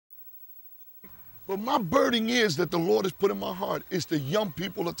But my burden is that the Lord has put in my heart is the young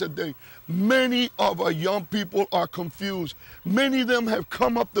people of today. Many of our young people are confused. Many of them have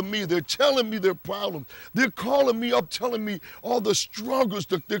come up to me. They're telling me their problems. They're calling me up, telling me all the struggles.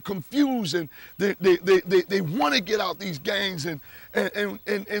 They're confused and they want to get out these gangs and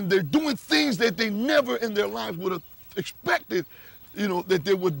they're doing things that they never in their lives would have expected, you know, that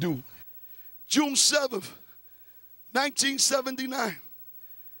they would do. June 7th, 1979.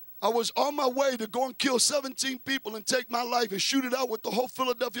 I was on my way to go and kill 17 people and take my life and shoot it out with the whole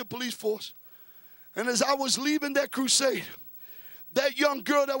Philadelphia police force. And as I was leaving that crusade, that young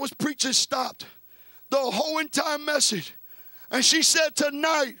girl that was preaching stopped the whole entire message. And she said,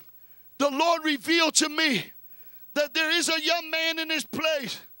 tonight, the Lord revealed to me that there is a young man in this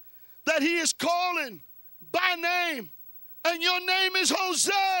place that he is calling by name. And your name is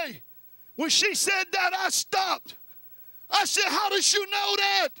Jose. When she said that, I stopped. I said, how does you know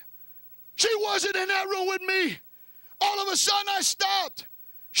that? She wasn't in that room with me. All of a sudden, I stopped.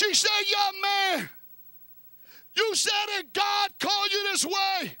 She said, young man, you said that God called you this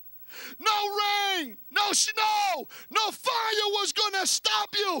way. No rain, no snow, no fire was going to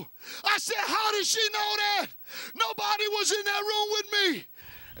stop you. I said, how did she know that? Nobody was in that room with me.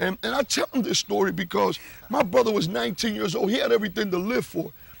 And I tell him this story because my brother was 19 years old. He had everything to live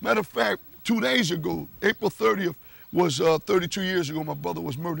for. Matter of fact, 2 days ago, April 30th, was 32 years ago, my brother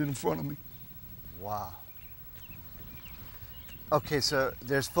was murdered in front of me. Wow. Okay, so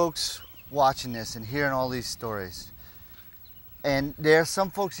there's folks watching this and hearing all these stories. And there are some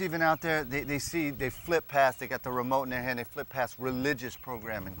folks even out there, they flip past, they got the remote in their hand, they flip past religious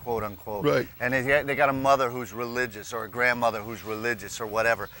programming, quote unquote. Right. And they got a mother who's religious or a grandmother who's religious or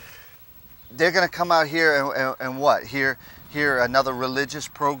whatever. They're gonna come out here and what? Hear another religious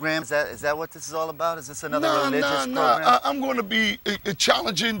program? Is that what this is all about? Is this another religious program? No. I'm going to be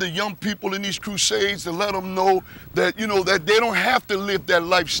challenging the young people in these crusades to let them know that, you know, that they don't have to live that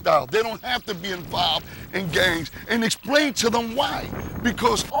lifestyle. They don't have to be involved in gangs, and explain to them why.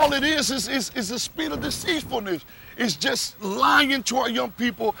 Because all it is a spirit of deceitfulness. It's just lying to our young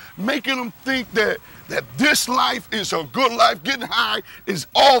people, making them think that this life is a good life, getting high is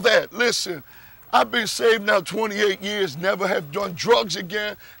all that. Listen. I've been saved now 28 years, never have done drugs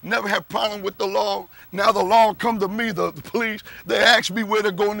again, never had problem with the law. Now the law come to me, the police, they ask me where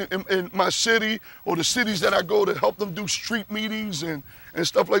to go in my city or the cities that I go to help them do street meetings and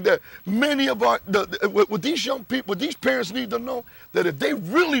stuff like that. Many of with these young people, these parents need to know that if they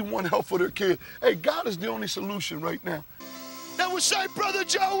really want help for their kids, hey, God is the only solution right now. That would say, Brother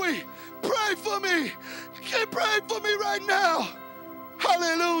Joey, pray for me. Pray for me right now.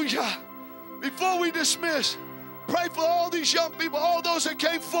 Hallelujah. Before we dismiss, pray for all these young people, all those that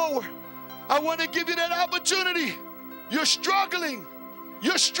came forward. I want to give you that opportunity. You're struggling.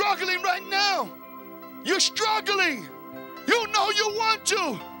 You're struggling right now. You're struggling. You know you want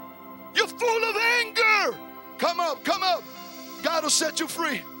to. You're full of anger. Come up, come up. God will set you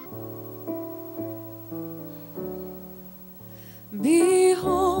free.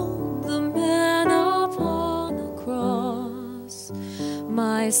 Behold the man upon the cross,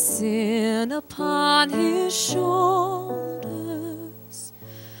 my sin upon his shoulders.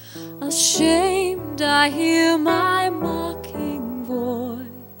 Ashamed, I hear my mocking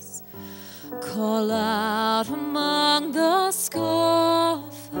voice call out among the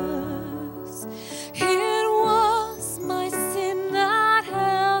scoffers. It was my sin that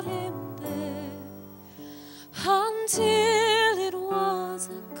held him there until it was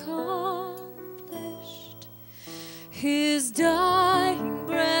accomplished. His dying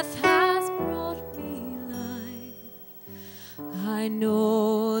breath has brought me life. I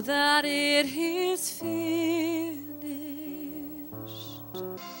know that it is finished.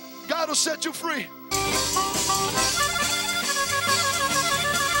 God will set you free.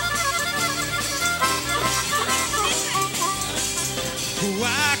 Oh,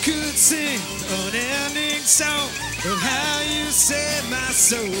 I could sing an unending song of how you saved my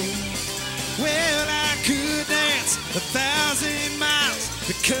soul. Well, I could dance 1,000 miles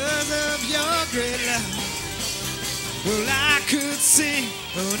because of your great love. Well, I could sing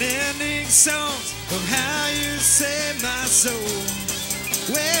unending songs of how you saved my soul.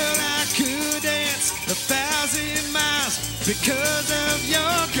 Well, I could dance 1,000 miles because of your